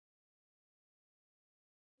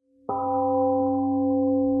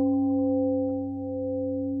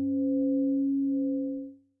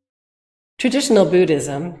Traditional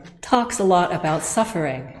Buddhism talks a lot about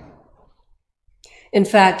suffering. In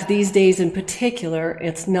fact, these days in particular,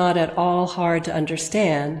 it's not at all hard to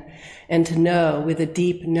understand and to know with a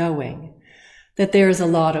deep knowing that there is a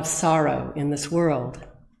lot of sorrow in this world,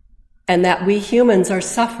 and that we humans are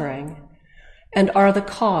suffering and are the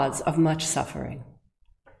cause of much suffering.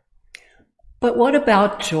 But what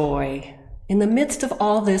about joy? In the midst of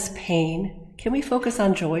all this pain, can we focus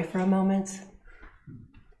on joy for a moment?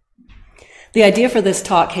 The idea for this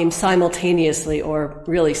talk came simultaneously, or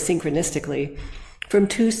really synchronistically, from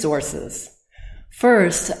two sources.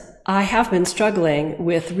 First, I have been struggling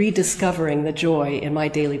with rediscovering the joy in my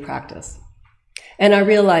daily practice, and I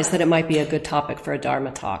realized that it might be a good topic for a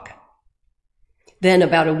Dharma talk. Then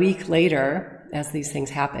about a week later, as these things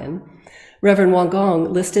happen, Reverend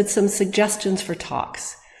Wanggong listed some suggestions for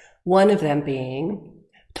talks, one of them being,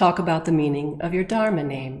 talk about the meaning of your Dharma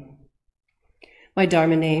name. My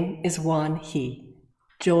Dharma name is Wan He,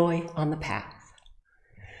 joy on the path.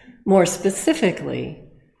 More specifically,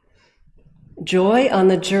 joy on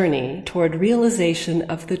the journey toward realization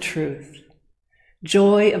of the truth,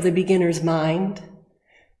 joy of the beginner's mind,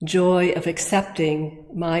 joy of accepting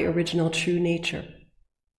my original true nature.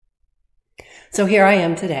 So here I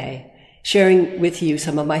am today, sharing with you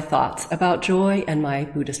some of my thoughts about joy and my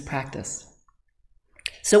Buddhist practice.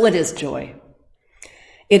 So what is joy?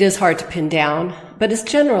 It is hard to pin down, but is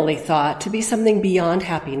generally thought to be something beyond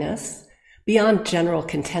happiness, beyond general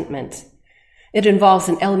contentment. It involves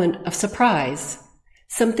an element of surprise,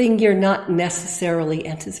 something you're not necessarily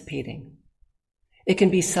anticipating. It can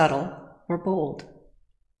be subtle or bold.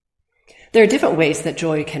 There are different ways that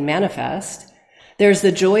joy can manifest. There's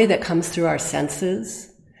the joy that comes through our senses.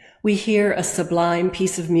 We hear a sublime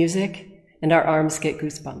piece of music and our arms get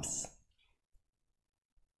goosebumps.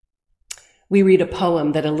 We read a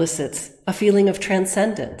poem that elicits a feeling of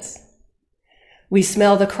transcendence. We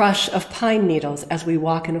smell the crush of pine needles as we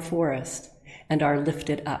walk in a forest and are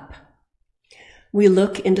lifted up. We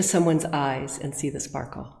look into someone's eyes and see the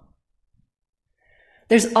sparkle.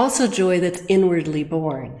 There's also joy that's inwardly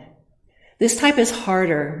born. This type is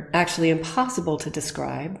harder, actually impossible to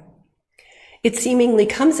describe. It seemingly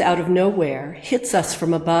comes out of nowhere, hits us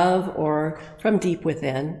from above or from deep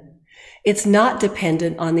within. It's not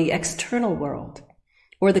dependent on the external world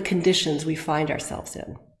or the conditions we find ourselves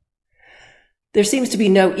in. There seems to be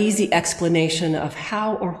no easy explanation of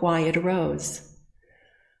how or why it arose.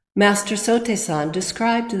 Master Sotaesan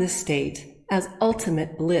described this state as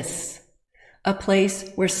ultimate bliss, a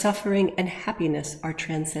place where suffering and happiness are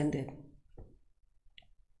transcended.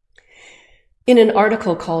 In an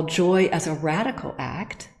article called Joy as a Radical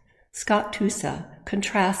Act, Scott Tusa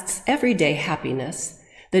contrasts everyday happiness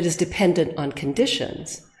that is dependent on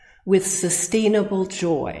conditions with sustainable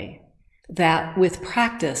joy that, with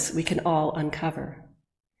practice, we can all uncover.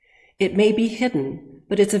 It may be hidden,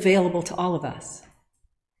 but it's available to all of us.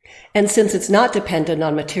 And since it's not dependent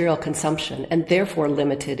on material consumption and therefore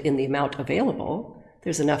limited in the amount available,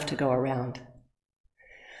 there's enough to go around.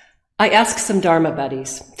 I asked some Dharma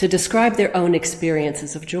buddies to describe their own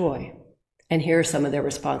experiences of joy, and here are some of their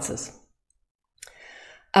responses.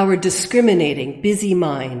 Our discriminating, busy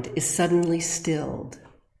mind is suddenly stilled.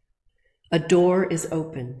 A door is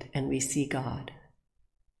opened and we see God.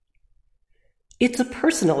 It's a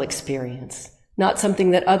personal experience, not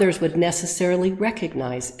something that others would necessarily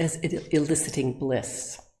recognize as eliciting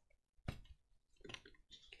bliss.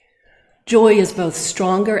 Joy is both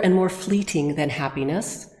stronger and more fleeting than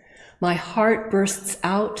happiness. My heart bursts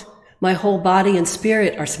out, my whole body and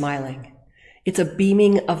spirit are smiling. It's a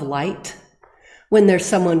beaming of light. When there's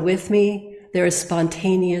someone with me, there is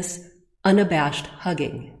spontaneous, unabashed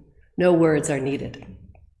hugging. No words are needed.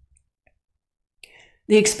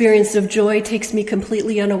 The experience of joy takes me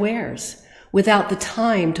completely unawares, without the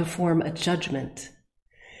time to form a judgment.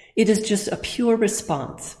 It is just a pure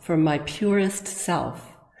response from my purest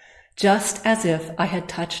self, just as if I had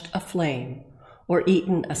touched a flame or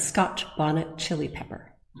eaten a Scotch bonnet chili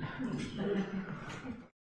pepper.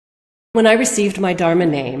 When I received my Dharma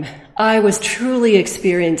name, I was truly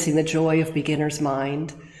experiencing the joy of beginner's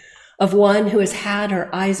mind, of one who has had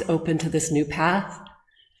her eyes open to this new path,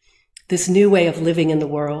 this new way of living in the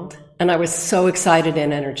world, and I was so excited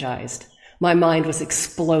and energized. My mind was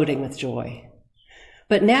exploding with joy.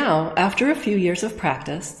 But now, after a few years of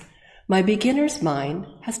practice, my beginner's mind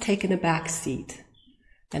has taken a back seat,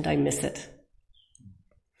 and I miss it.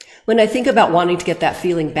 When I think about wanting to get that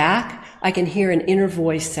feeling back, I can hear an inner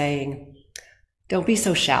voice saying, don't be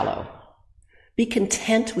so shallow. Be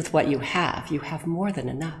content with what you have. You have more than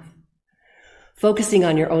enough. Focusing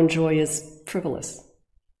on your own joy is frivolous.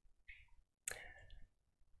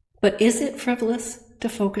 But is it frivolous to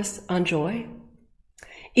focus on joy?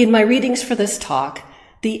 In my readings for this talk,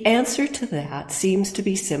 the answer to that seems to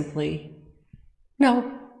be simply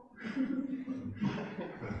no.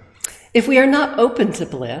 If we are not open to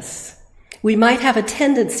bliss, we might have a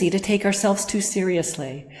tendency to take ourselves too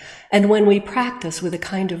seriously. And when we practice with a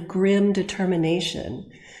kind of grim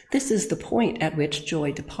determination, this is the point at which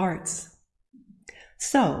joy departs.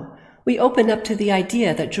 So, we open up to the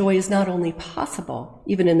idea that joy is not only possible,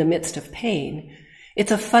 even in the midst of pain,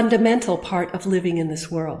 it's a fundamental part of living in this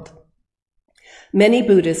world. Many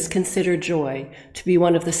Buddhists consider joy to be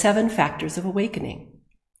one of the 7 factors of awakening.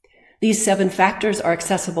 These 7 factors are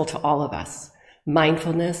accessible to all of us: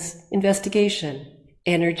 mindfulness, investigation,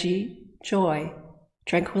 energy, joy,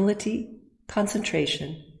 tranquility,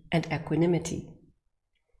 concentration, and equanimity.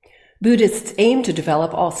 Buddhists aim to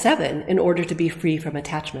develop all 7 in order to be free from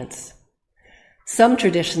attachments. Some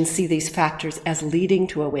traditions see these factors as leading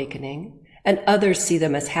to awakening, and others see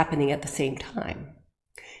them as happening at the same time.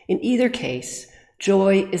 In either case,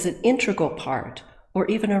 joy is an integral part, or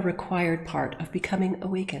even a required part, of becoming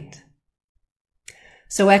awakened.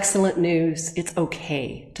 So excellent news, it's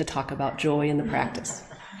okay to talk about joy in the practice.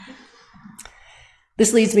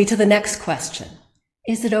 This leads me to the next question.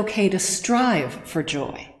 Is it okay to strive for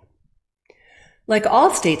joy? Like all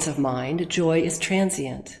states of mind, joy is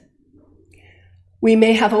transient. We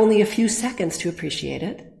may have only a few seconds to appreciate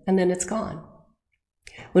it, and then it's gone.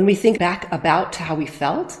 When we think back about how we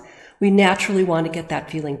felt, we naturally want to get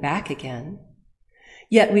that feeling back again.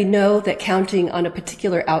 Yet we know that counting on a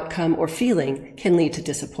particular outcome or feeling can lead to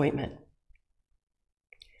disappointment.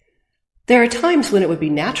 There are times when it would be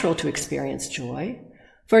natural to experience joy.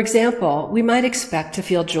 For example, we might expect to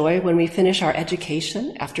feel joy when we finish our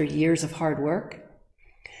education after years of hard work.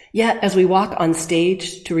 Yet, as we walk on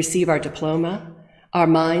stage to receive our diploma, our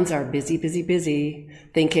minds are busy,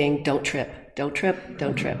 thinking, don't trip, don't trip,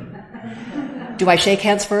 don't trip. Do I shake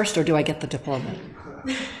hands first or do I get the diploma?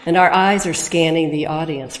 And our eyes are scanning the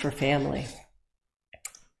audience for family.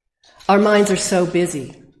 Our minds are so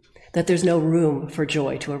busy that there's no room for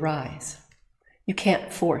joy to arise. You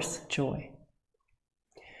can't force joy.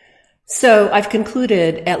 So I've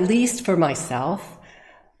concluded, at least for myself,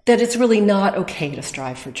 that it's really not okay to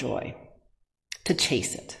strive for joy, to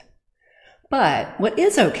chase it. But what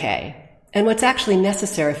is okay, and what's actually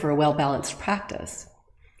necessary for a well-balanced practice,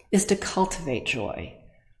 is to cultivate joy,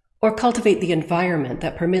 or cultivate the environment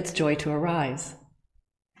that permits joy to arise.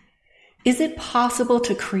 Is it possible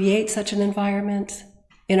to create such an environment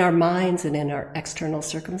in our minds and in our external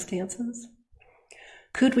circumstances?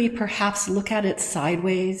 Could we perhaps look at it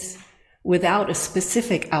sideways without a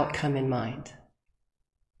specific outcome in mind?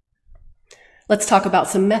 Let's talk about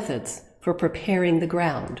some methods for preparing the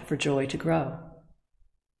ground for joy to grow.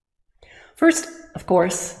 First, of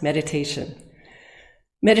course, meditation.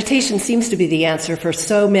 Meditation seems to be the answer for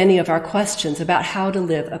so many of our questions about how to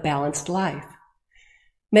live a balanced life.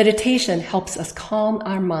 Meditation helps us calm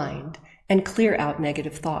our mind and clear out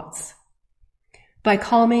negative thoughts. By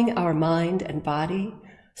calming our mind and body,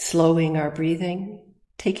 slowing our breathing,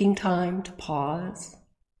 taking time to pause,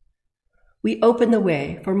 we open the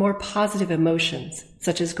way for more positive emotions,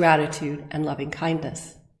 such as gratitude and loving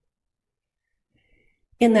kindness.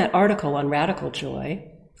 In that article on radical joy,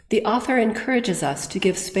 the author encourages us to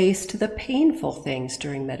give space to the painful things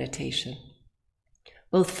during meditation,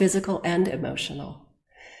 both physical and emotional.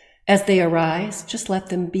 As they arise, just let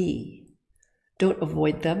them be. Don't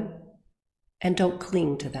avoid them, and don't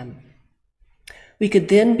cling to them. We could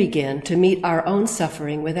then begin to meet our own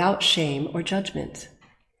suffering without shame or judgment,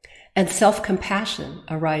 and self-compassion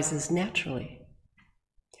arises naturally.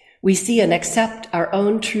 We see and accept our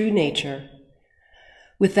own true nature.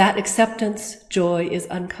 With that acceptance, joy is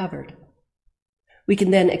uncovered. We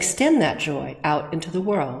can then extend that joy out into the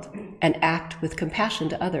world and act with compassion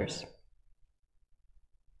to others.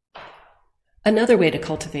 Another way to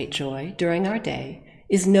cultivate joy during our day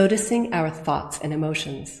is noticing our thoughts and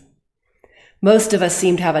emotions. Most of us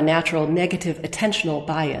seem to have a natural negative attentional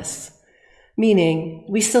bias, meaning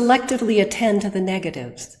we selectively attend to the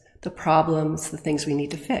negatives, the problems, the things we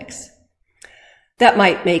need to fix. That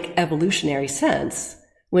might make evolutionary sense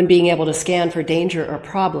when being able to scan for danger or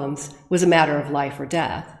problems was a matter of life or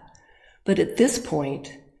death. But at this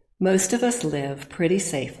point, most of us live pretty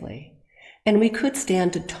safely, and we could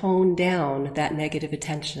stand to tone down that negative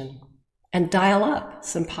attention and dial up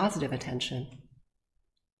some positive attention.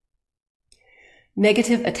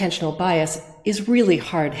 Negative attentional bias is really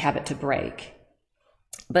hard habit to break,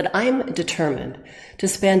 but I'm determined to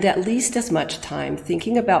spend at least as much time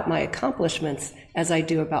thinking about my accomplishments as I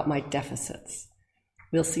do about my deficits.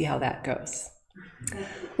 We'll see how that goes.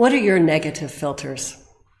 What are your negative filters?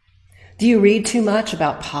 Do you read too much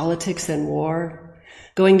about politics and war,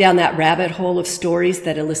 going down that rabbit hole of stories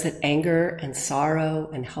that elicit anger and sorrow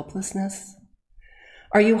and helplessness?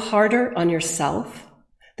 Are you harder on yourself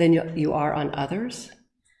than you are on others?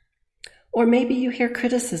 Or maybe you hear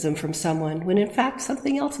criticism from someone when in fact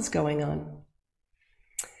something else is going on.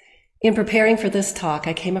 In preparing for this talk,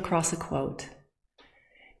 I came across a quote.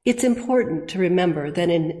 It's important to remember that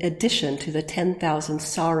in addition to the 10,000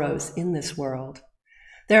 sorrows in this world,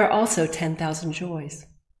 there are also 10,000 joys.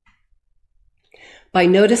 By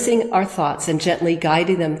noticing our thoughts and gently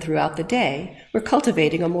guiding them throughout the day, we're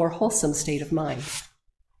cultivating a more wholesome state of mind.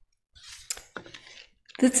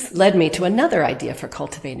 This led me to another idea for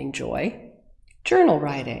cultivating joy: journal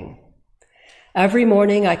writing. Every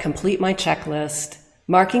morning I complete my checklist,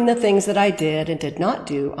 marking the things that I did and did not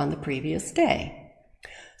do on the previous day.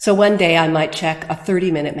 So one day I might check a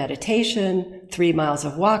 30-minute meditation, 3 miles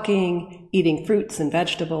of walking, eating fruits and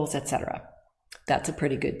vegetables, etc. That's a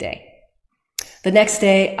pretty good day. The next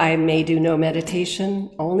day I may do no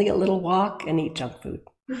meditation, only a little walk and eat junk food.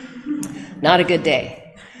 Not a good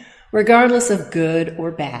day. Regardless of good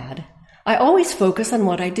or bad, I always focus on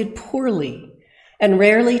what I did poorly and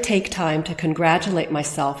rarely take time to congratulate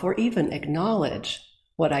myself or even acknowledge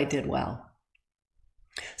what I did well.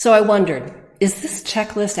 So I wondered, is this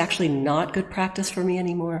checklist actually not good practice for me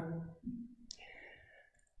anymore?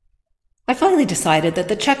 I finally decided that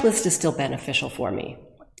the checklist is still beneficial for me,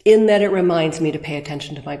 in that it reminds me to pay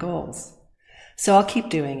attention to my goals. So I'll keep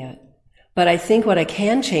doing it. But I think what I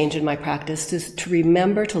can change in my practice is to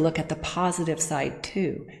remember to look at the positive side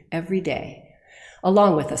too, every day,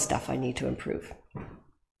 along with the stuff I need to improve.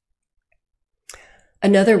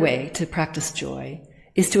 Another way to practice joy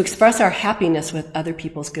is to express our happiness with other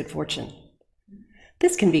people's good fortune.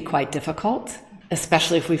 This can be quite difficult,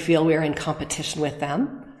 especially if we feel we're in competition with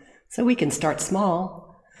them. So we can start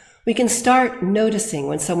small. We can start noticing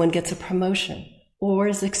when someone gets a promotion or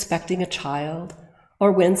is expecting a child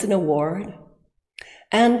or wins an award.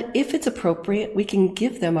 And if it's appropriate, we can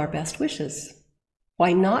give them our best wishes.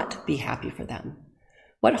 Why not be happy for them?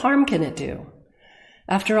 What harm can it do?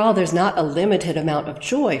 After all, there's not a limited amount of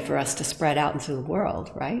joy for us to spread out into the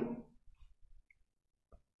world, right?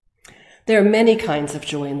 There are many kinds of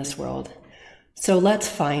joy in this world, so let's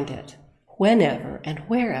find it whenever and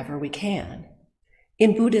wherever we can.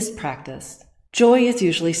 In Buddhist practice, joy is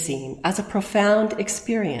usually seen as a profound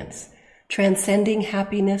experience, transcending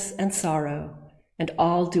happiness and sorrow and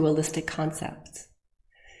all dualistic concepts.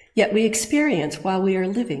 Yet we experience while we are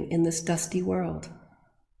living in this dusty world.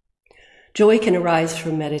 Joy can arise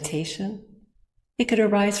from meditation. It could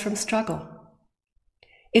arise from struggle.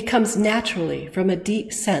 It comes naturally from a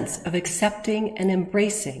deep sense of accepting and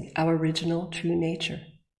embracing our original true nature.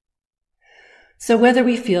 So whether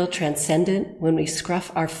we feel transcendent when we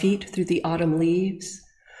scruff our feet through the autumn leaves,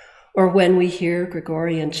 or when we hear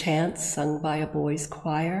Gregorian chants sung by a boys'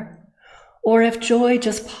 choir, or if joy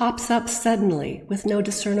just pops up suddenly with no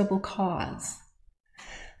discernible cause,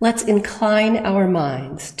 let's incline our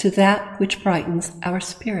minds to that which brightens our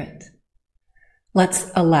spirit. Let's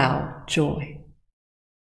allow joy.